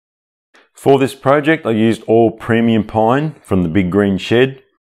For this project I used all premium pine from the Big Green Shed.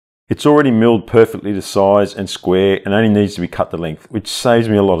 It's already milled perfectly to size and square and only needs to be cut to length, which saves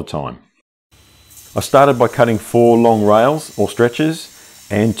me a lot of time. I started by cutting 4 long rails or stretchers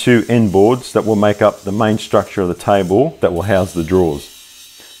and 2 end boards that will make up the main structure of the table that will house the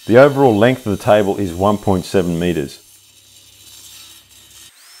drawers. The overall length of the table is 1.7 meters.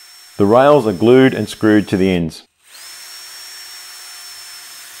 The rails are glued and screwed to the ends.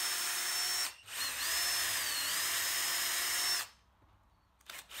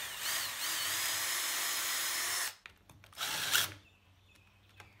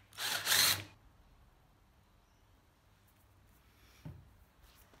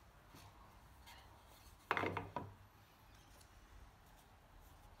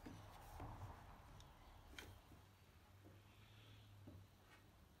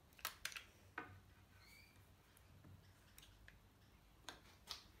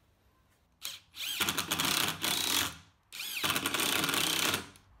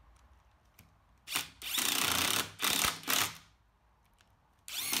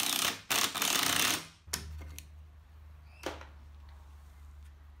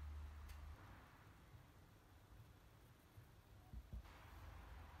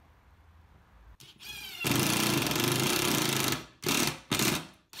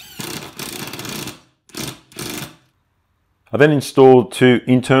 I then installed 2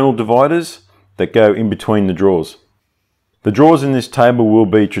 internal dividers that go in between the drawers. The drawers in this table will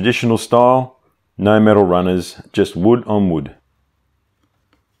be traditional style, no metal runners, just wood on wood.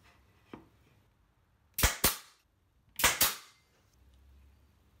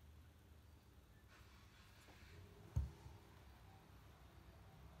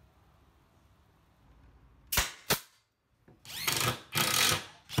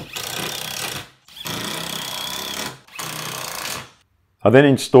 I then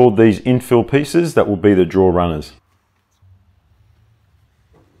installed these infill pieces that will be the drawer runners.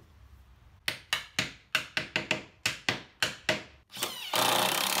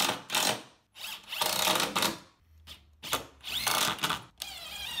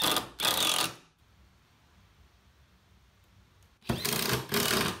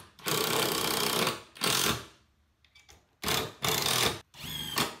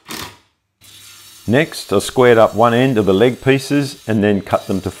 Next, I squared up one end of the leg pieces and then cut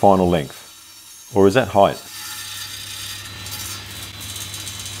them to final length. Or is that height?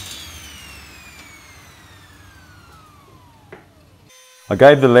 I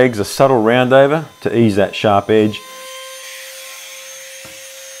gave the legs a subtle round over to ease that sharp edge.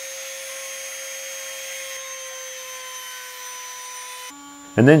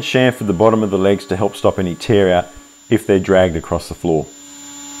 And then chamfered the bottom of the legs to help stop any tear out if they're dragged across the floor.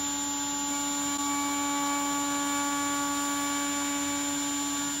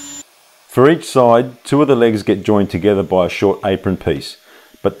 For each side, 2 of the legs get joined together by a short apron piece,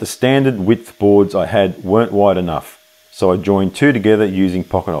 but the standard width boards I had weren't wide enough, so I joined 2 together using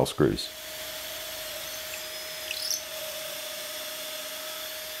pocket hole screws.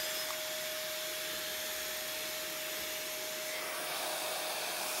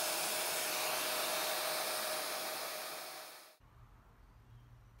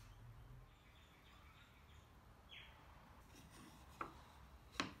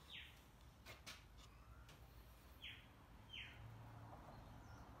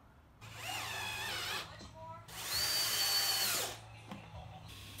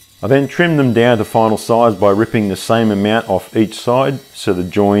 I then trimmed them down to final size by ripping the same amount off each side so the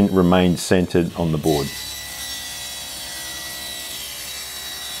join remained centered on the board.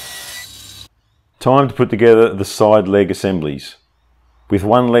 Time to put together the side leg assemblies. With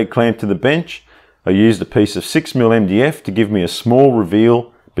one leg clamped to the bench, I used a piece of 6mm MDF to give me a small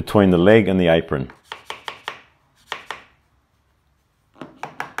reveal between the leg and the apron.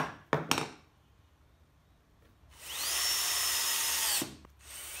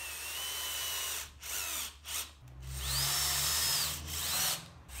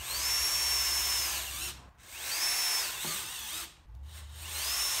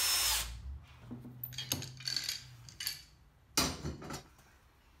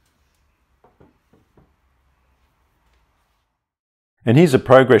 And here's a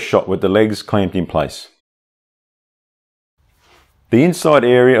progress shot with the legs clamped in place. The inside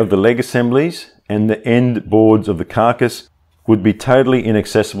area of the leg assemblies and the end boards of the carcass would be totally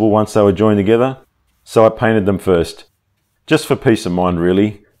inaccessible once they were joined together, so I painted them first. Just for peace of mind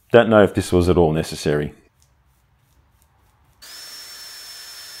really, don't know if this was at all necessary.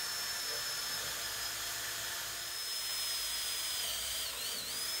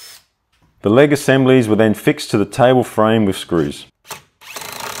 The leg assemblies were then fixed to the table frame with screws.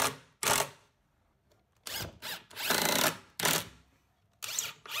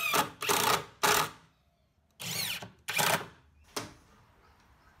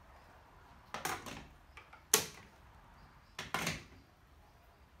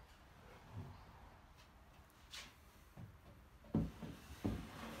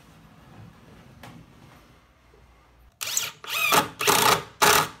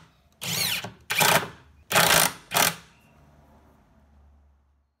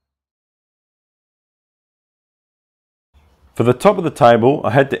 For the top of the table,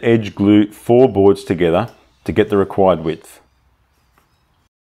 I had to edge glue 4 boards together to get the required width.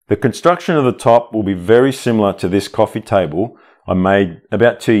 The construction of the top will be very similar to this coffee table I made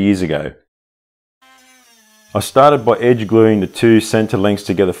about 2 years ago. I started by edge gluing the 2 centre lengths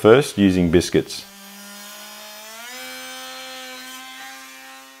together first using biscuits.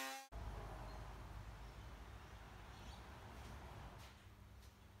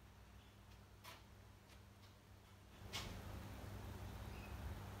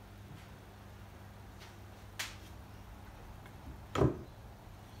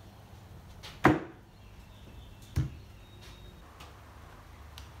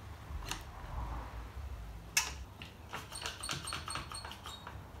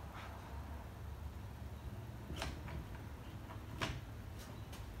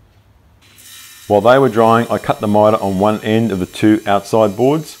 While they were drying, I cut the miter on one end of the 2 outside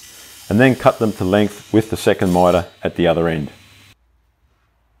boards and then cut them to length with the second miter at the other end.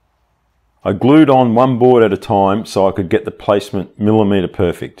 I glued on 1 board at a time so I could get the placement millimetre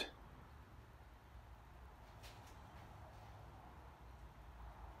perfect.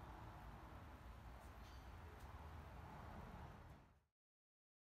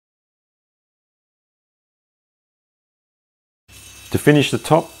 To finish the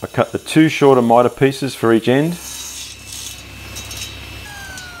top, I cut the 2 shorter miter pieces for each end.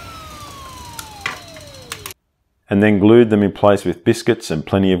 And then glued them in place with biscuits and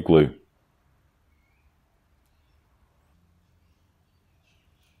plenty of glue.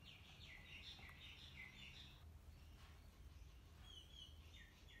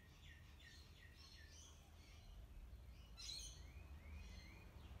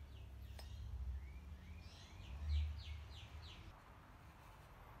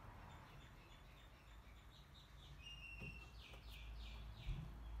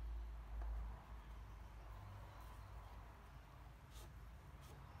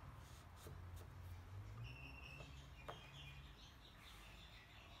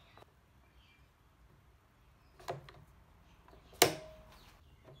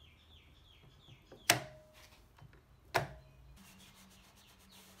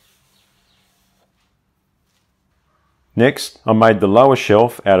 Next, I made the lower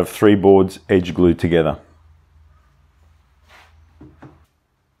shelf out of 3 boards edge glued together.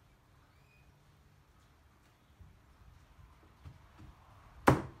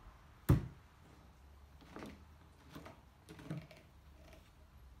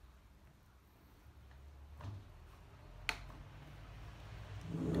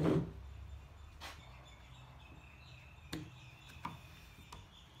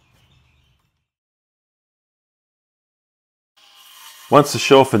 Once the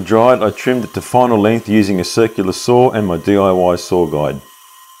shelf had dried, I trimmed it to final length using a circular saw and my DIY saw guide.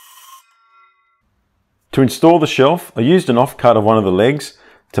 To install the shelf, I used an offcut of one of the legs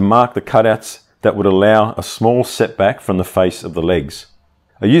to mark the cutouts that would allow a small setback from the face of the legs.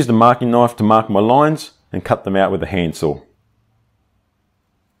 I used a marking knife to mark my lines and cut them out with a handsaw.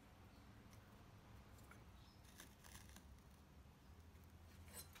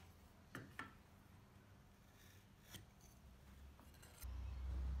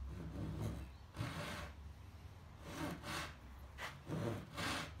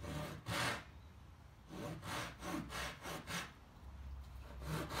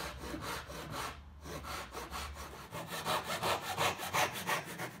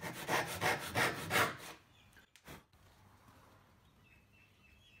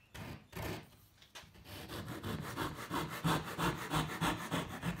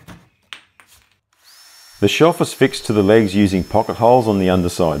 The shelf was fixed to the legs using pocket holes on the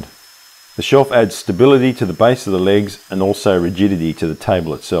underside. The shelf adds stability to the base of the legs and also rigidity to the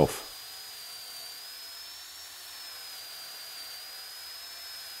table itself.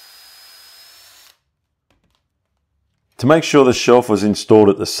 To make sure the shelf was installed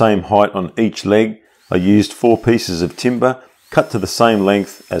at the same height on each leg, I used 4 pieces of timber cut to the same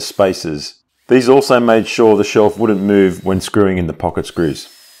length as spacers. These also made sure the shelf wouldn't move when screwing in the pocket screws.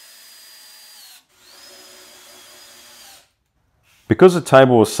 Because the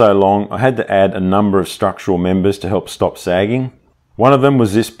table was so long, I had to add a number of structural members to help stop sagging. One of them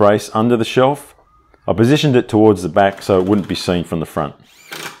was this brace under the shelf. I positioned it towards the back so it wouldn't be seen from the front.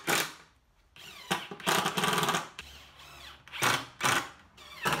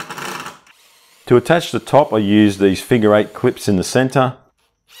 To attach the top, I used these figure 8 clips in the centre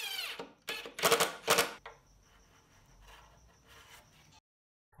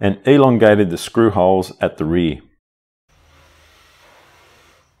and elongated the screw holes at the rear.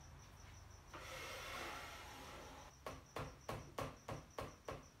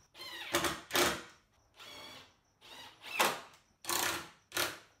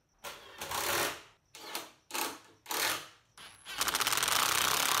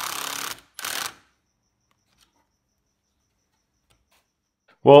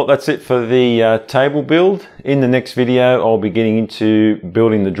 Well, that's it for the table build. In the next video, I'll be getting into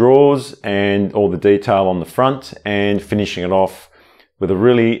building the drawers and all the detail on the front and finishing it off with a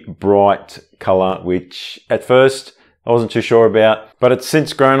really bright color, which at first I wasn't too sure about, but it's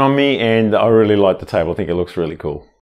since grown on me and I really like the table. I think it looks really cool.